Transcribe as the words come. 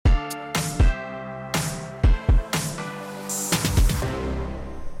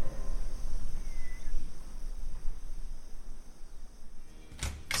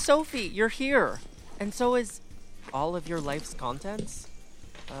Sophie, you're here. And so is all of your life's contents?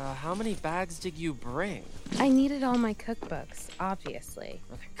 How many bags did you bring? I needed all my cookbooks, obviously.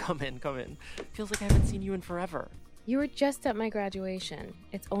 Okay, come in. Feels like I haven't seen you in forever. You were just at my graduation.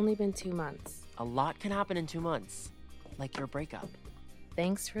 It's only been 2 months. A lot can happen in 2 months. Like your breakup.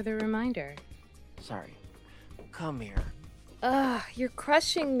 Thanks for the reminder. Sorry. Come here. Ugh, you're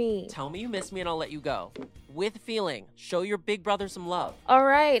crushing me. Tell me you miss me and I'll let you go. With feeling. Show your big brother some love. All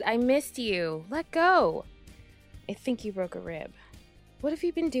right, I missed you. Let go. I think you broke a rib. What have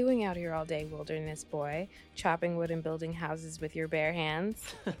you been doing out here all day, wilderness boy? Chopping wood and building houses with your bare hands?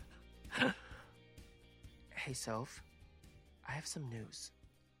 Hey, Soph. I have some news.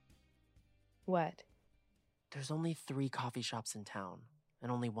 What? There's only 3 coffee shops in town,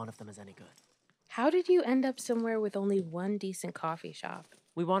 and only one of them is any good. How did you end up somewhere with only one decent coffee shop?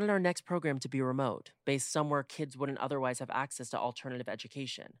 We wanted our next program to be remote, based somewhere kids wouldn't otherwise have access to alternative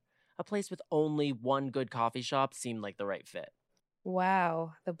education. A place with only one good coffee shop seemed like the right fit.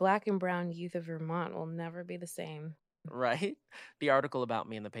 Wow, the black and brown youth of Vermont will never be the same. Right? The article about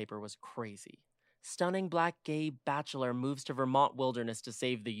me in the paper was crazy. Stunning black gay bachelor moves to Vermont wilderness to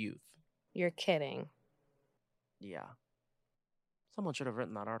save the youth. You're kidding. Yeah. Someone should have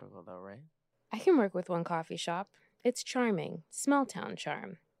written that article though, right? I can work with one coffee shop. It's charming. Small town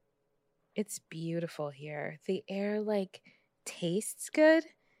charm. It's beautiful here. The air, tastes good.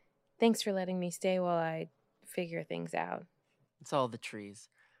 Thanks for letting me stay while I figure things out. It's all the trees.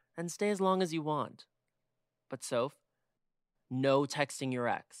 And stay as long as you want. But Soph, no texting your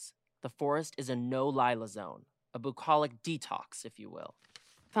ex. The forest is a no-Lila zone. A bucolic detox, if you will.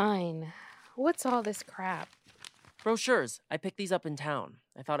 Fine. What's all this crap? Brochures. I picked these up in town.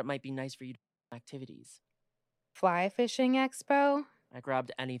 I thought it might be nice for you to do activities. Fly fishing expo? I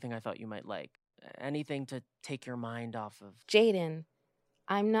grabbed anything I thought you might like. Anything to take your mind off of... Jaden,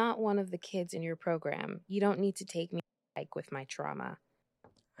 I'm not one of the kids in your program. You don't need to take me with my trauma.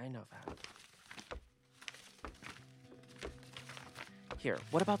 I know that. Here,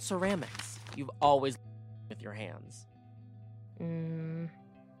 what about ceramics? You've always with your hands.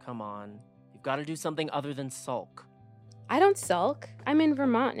 Come on. You've got to do something other than sulk. I don't sulk. I'm in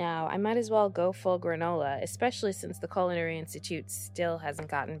Vermont now. I might as well go full granola, especially since the Culinary Institute still hasn't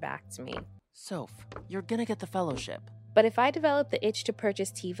gotten back to me. Soph, you're gonna get the fellowship. But if I develop the itch to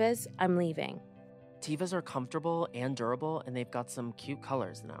purchase Tevas, I'm leaving. Tevas are comfortable and durable, and they've got some cute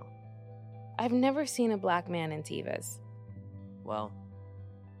colors now. I've never seen a black man in Tevas. Well,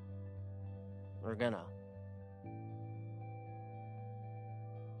 we're gonna.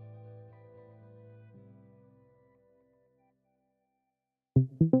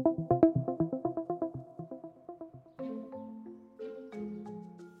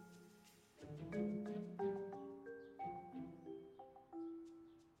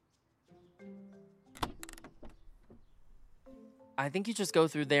 I think you just go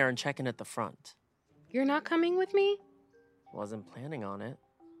through there and check in at the front. You're not coming with me? Wasn't planning on it.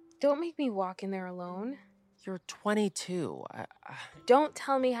 Don't make me walk in there alone. You're 22. Don't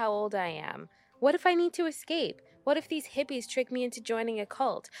tell me how old I am. What if I need to escape? What if these hippies trick me into joining a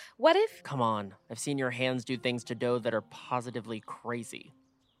cult? What if... Come on. I've seen your hands do things to dough that are positively crazy.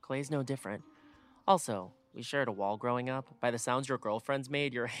 Clay's no different. Also, we shared a wall growing up. By the sounds your girlfriend's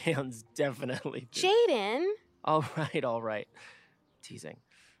made, your hands definitely do. Jaden! All right. Teasing.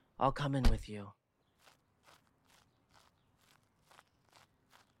 I'll come in with you.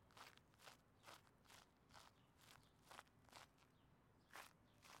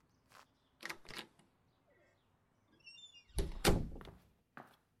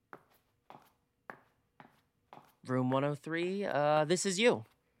 Room 103, this is you.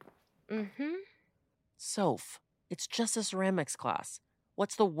 Mm-hmm. Soph, it's just a ceramics class.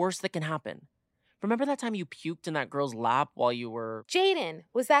 What's the worst that can happen? Remember that time you puked in that girl's lap while you were... Jaden,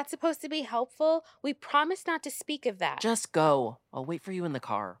 was that supposed to be helpful? We promised not to speak of that. Just go. I'll wait for you in the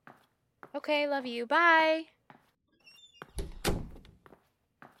car. Okay, love you. Bye.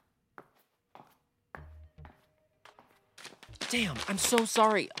 Damn, I'm so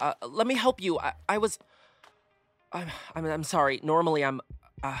sorry. Let me help you. I'm sorry. Normally I'm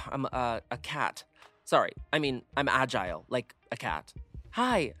a cat. Sorry. I'm agile, like a cat.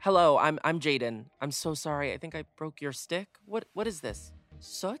 Hi. Hello. I'm Jaden. I'm so sorry. I think I broke your stick. What is this?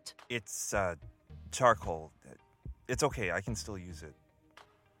 Soot? It's, charcoal. It's okay. I can still use it.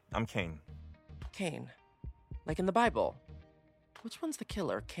 I'm Cain. Cain. Like in the Bible. Which one's the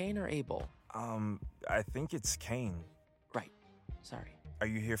killer, Cain or Abel? I think it's Cain. Right. Sorry. Are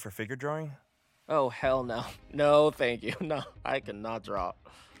you here for figure drawing? Oh, hell no. No, thank you. No, I cannot draw.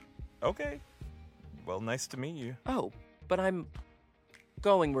 Okay. Well, nice to meet you. Oh, but I'm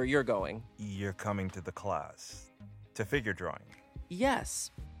going where you're going. You're coming to the class. To figure drawing.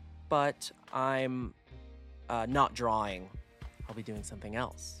 Yes, but I'm not drawing. I'll be doing something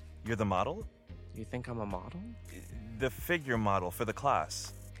else. You're the model? You think I'm a model? The figure model for the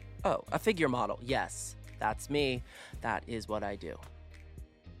class. Oh, a figure model. Yes, that's me. That is what I do.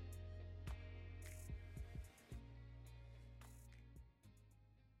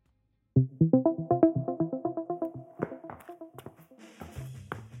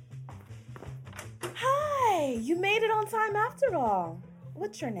 Hi, you made it on time after all.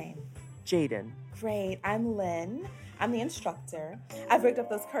 What's your name? Jaden. Great, I'm Lynn. I'm the instructor. I've rigged up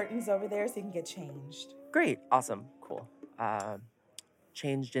those curtains over there so you can get changed. Great. Awesome. Cool.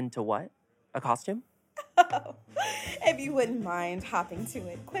 Changed into what? A costume? If you wouldn't mind hopping to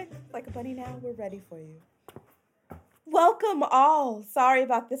it quick, like a bunny now, we're ready for you. Welcome all. Sorry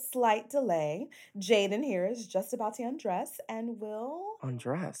about this slight delay. Jaden here is just about to undress and will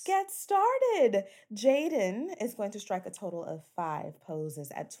Undress. get started. Jaden is going to strike a total of 5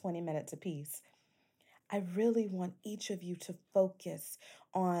 poses at 20 minutes apiece. I really want each of you to focus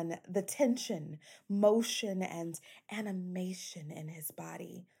on the tension, motion, and animation in his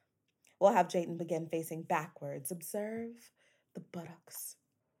body. We'll have Jaden begin facing backwards. Observe the buttocks.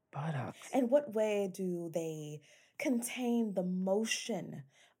 Buttocks. And what way do they contain the motion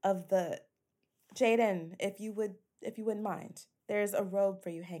of the... Jaden, if you wouldn't mind, there's a robe for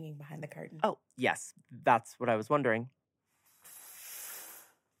you hanging behind the curtain. Oh, yes. That's what I was wondering.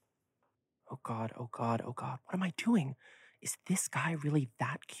 Oh God, oh God, oh God. What am I doing? Is this guy really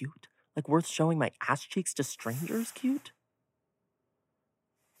that cute? Like worth showing my ass cheeks to strangers cute?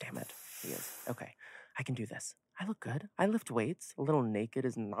 Damn it. He is. Okay, I can do this. I look good. I lift weights. A little naked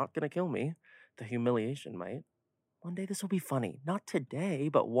is not gonna kill me. The humiliation might. One day this will be funny. Not today,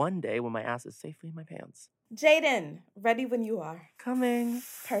 but one day when my ass is safely in my pants. Jaden, ready when you are. Coming.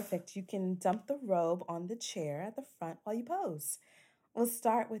 Perfect. You can dump the robe on the chair at the front while you pose. We'll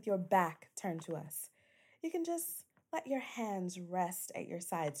start with your back turned to us. You can just let your hands rest at your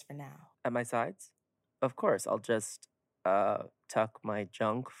sides for now. At my sides? Of course, I'll just, tuck my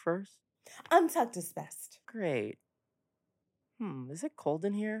junk first. Untucked is best. Great. Is it cold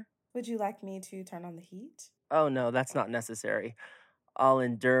in here? Would you like me to turn on the heat? Oh no, that's not necessary. I'll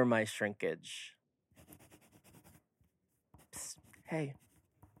endure my shrinkage. Psst, hey,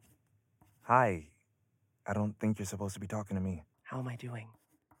 Hi. I don't think you're supposed to be talking to me. how am I doing?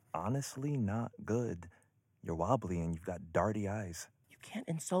 Honestly, not good. You're wobbly and you've got darty eyes. You can't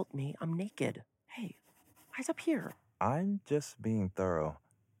insult me. I'm naked. Hey, eyes up here. I'm just being thorough,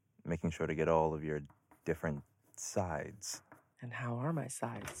 making sure to get all of your different sides. And how are my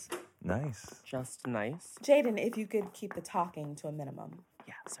sides? Nice. Just nice? Jaden, if you could keep the talking to a minimum.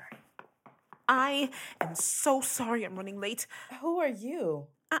 Yeah, sorry. I am so sorry I'm running late. Who are you?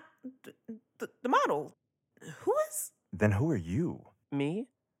 The model. Who is? Then who are you? Me?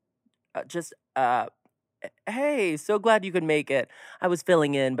 Hey, so glad you could make it. I was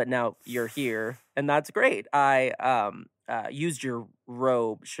filling in, but now you're here, and that's great. I, used your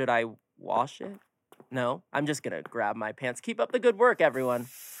robe. Should I wash it? No, I'm just gonna grab my pants. Keep up the good work, everyone.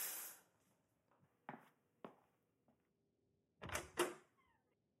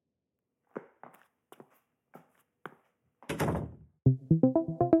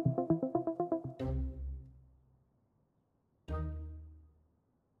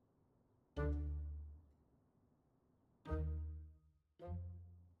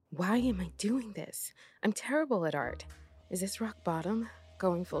 Why am I doing this? I'm terrible at art. Is this rock bottom?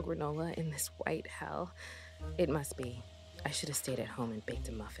 Going full granola in this white hell? It must be. I should have stayed at home and baked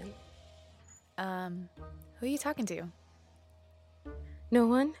a muffin. Who are you talking to? No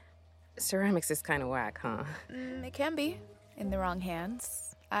one? Ceramics is kind of whack, huh? It can be. In the wrong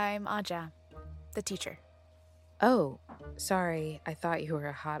hands. I'm Aja, the teacher. Oh, sorry. I thought you were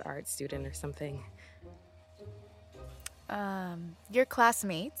a hot art student or something. Your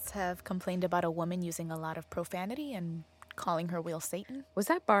classmates have complained about a woman using a lot of profanity and calling her real Satan. Was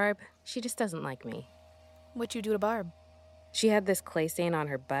that Barb? She just doesn't like me. What'd you do to Barb? She had this clay stain on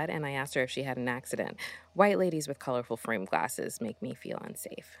her butt, and I asked her if she had an accident. White ladies with colorful framed glasses make me feel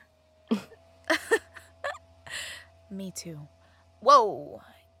unsafe. Me too. Whoa!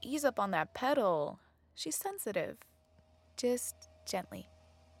 Ease up on that pedal. She's sensitive. Just gently.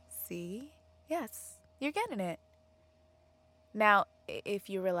 See? Yes, you're getting it. Now, if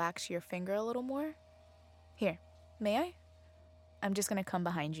you relax your finger a little more. Here, may I? I'm just gonna come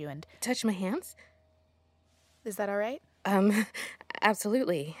behind you and... Touch my hands? Is that all right?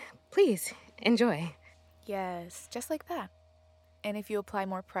 Absolutely. Please, enjoy. Yes, just like that. And if you apply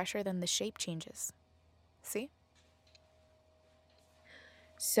more pressure, then the shape changes. See?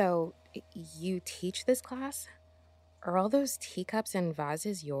 So, you teach this class? Are all those teacups and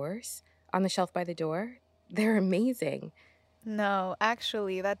vases yours? On the shelf by the door? They're amazing. No,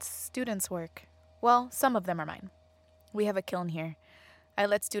 actually, that's students' work. Well, some of them are mine. We have a kiln here. I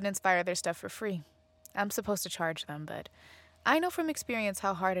let students fire their stuff for free. I'm supposed to charge them, but I know from experience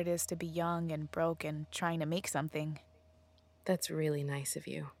how hard it is to be young and broke and trying to make something. That's really nice of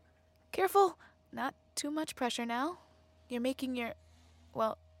you. Careful, not too much pressure now. You're making your...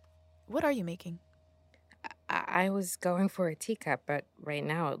 Well, what are you making? I was going for a teacup, but right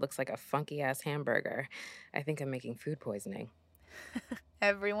now it looks like a funky-ass hamburger. I think I'm making food poisoning.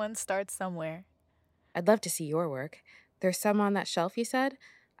 Everyone starts somewhere. I'd love to see your work. There's some on that shelf you said?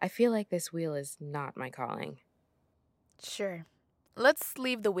 I feel like this wheel is not my calling. Sure. Let's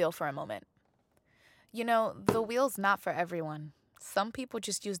leave the wheel for a moment. You know, the wheel's not for everyone. Some people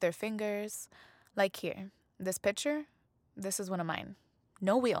just use their fingers. Like here, this picture, this is one of mine.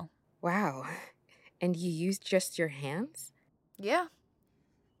 No wheel. Wow. And you used just your hands? Yeah.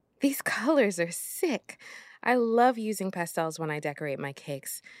 These colors are sick. I love using pastels when I decorate my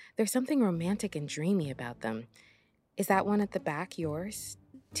cakes. There's something romantic and dreamy about them. Is that one at the back yours,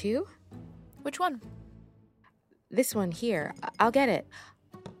 too? Which one? This one here. I'll get it.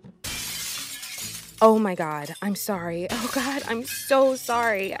 Oh my God, I'm sorry. Oh God, I'm so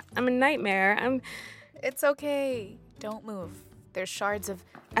sorry. I'm a nightmare. It's okay. Don't move. There's shards of...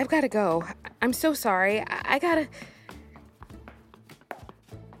 I've gotta go. I'm so sorry. I gotta...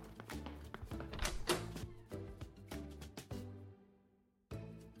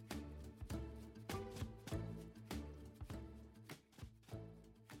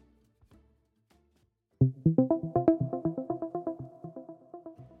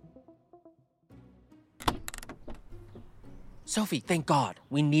 Sophie, thank God.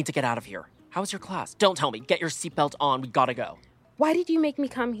 We need to get out of here. How's your class? Don't tell me. Get your seatbelt on. We gotta go. Why did you make me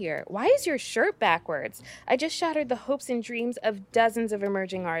come here? Why is your shirt backwards? I just shattered the hopes and dreams of dozens of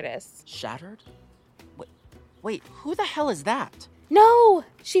emerging artists. Shattered? Wait, who the hell is that? No!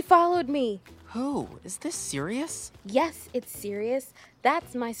 She followed me. Who? Is this serious? Yes, it's serious.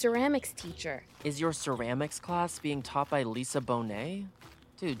 That's my ceramics teacher. Is your ceramics class being taught by Lisa Bonet?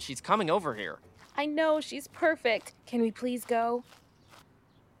 Dude, she's coming over here. I know, she's perfect. Can we please go?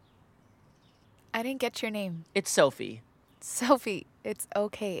 I didn't get your name. It's Sophie. Sophie, it's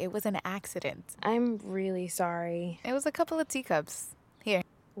okay. It was an accident. I'm really sorry. It was a couple of teacups. Here,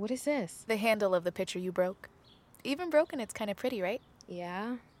 What is this? the handle of the pitcher you broke. Even broken, it's kind of pretty, right?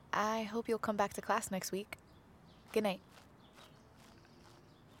 Yeah? I hope you'll come back to class next week. Good night.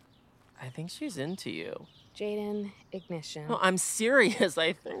 I think she's into you. Jaden, ignition. No, I'm serious.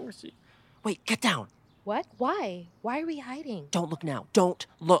 I think she... Wait, get down. What? Why? Why are we hiding? Don't look now. Don't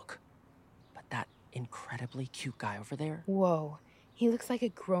look. But that incredibly cute guy over there, Whoa. He looks like a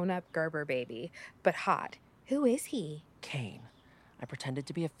grown-up Gerber baby, but hot. Who is he? Kane. I pretended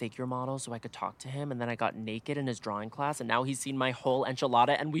to be a figure model so I could talk to him, and then I got naked in his drawing class, and now he's seen my whole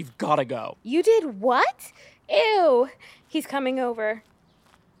enchilada, and we've gotta go. You did what? Ew. He's coming over.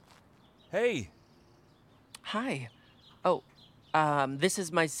 Hey, Hi. Oh, this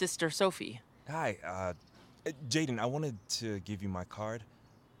is my sister Sophie. hi. Jaden, I wanted to give you my card.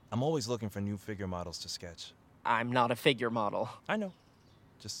 I'm always looking for new figure models to sketch. I'm not a figure model. I know.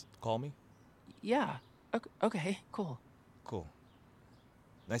 Just call me. Yeah. Okay, cool. Cool.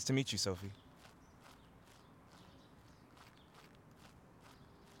 Nice to meet you, Sophie.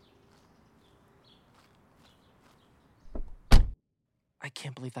 I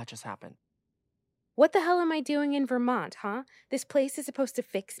can't believe that just happened. What the hell am I doing in Vermont, huh? This place is supposed to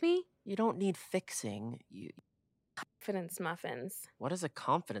fix me? You don't need fixing. Confidence muffins. What is a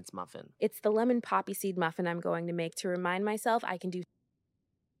confidence muffin? It's the lemon poppy seed muffin I'm going to make to remind myself I can do.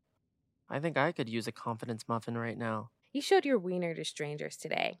 I think I could use a confidence muffin right now. You showed your wiener to strangers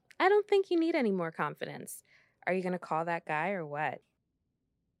today. I don't think you need any more confidence. Are you going to call that guy or what?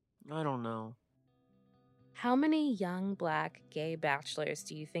 I don't know. How many young black gay bachelors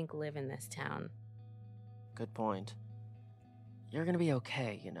do you think live in this town? Good point. You're gonna be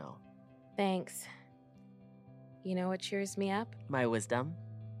okay, you know. Thanks. You know what cheers me up? My wisdom.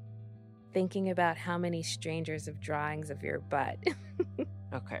 Thinking about how many strangers have drawings of your butt.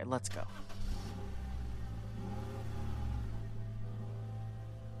 Okay, let's go.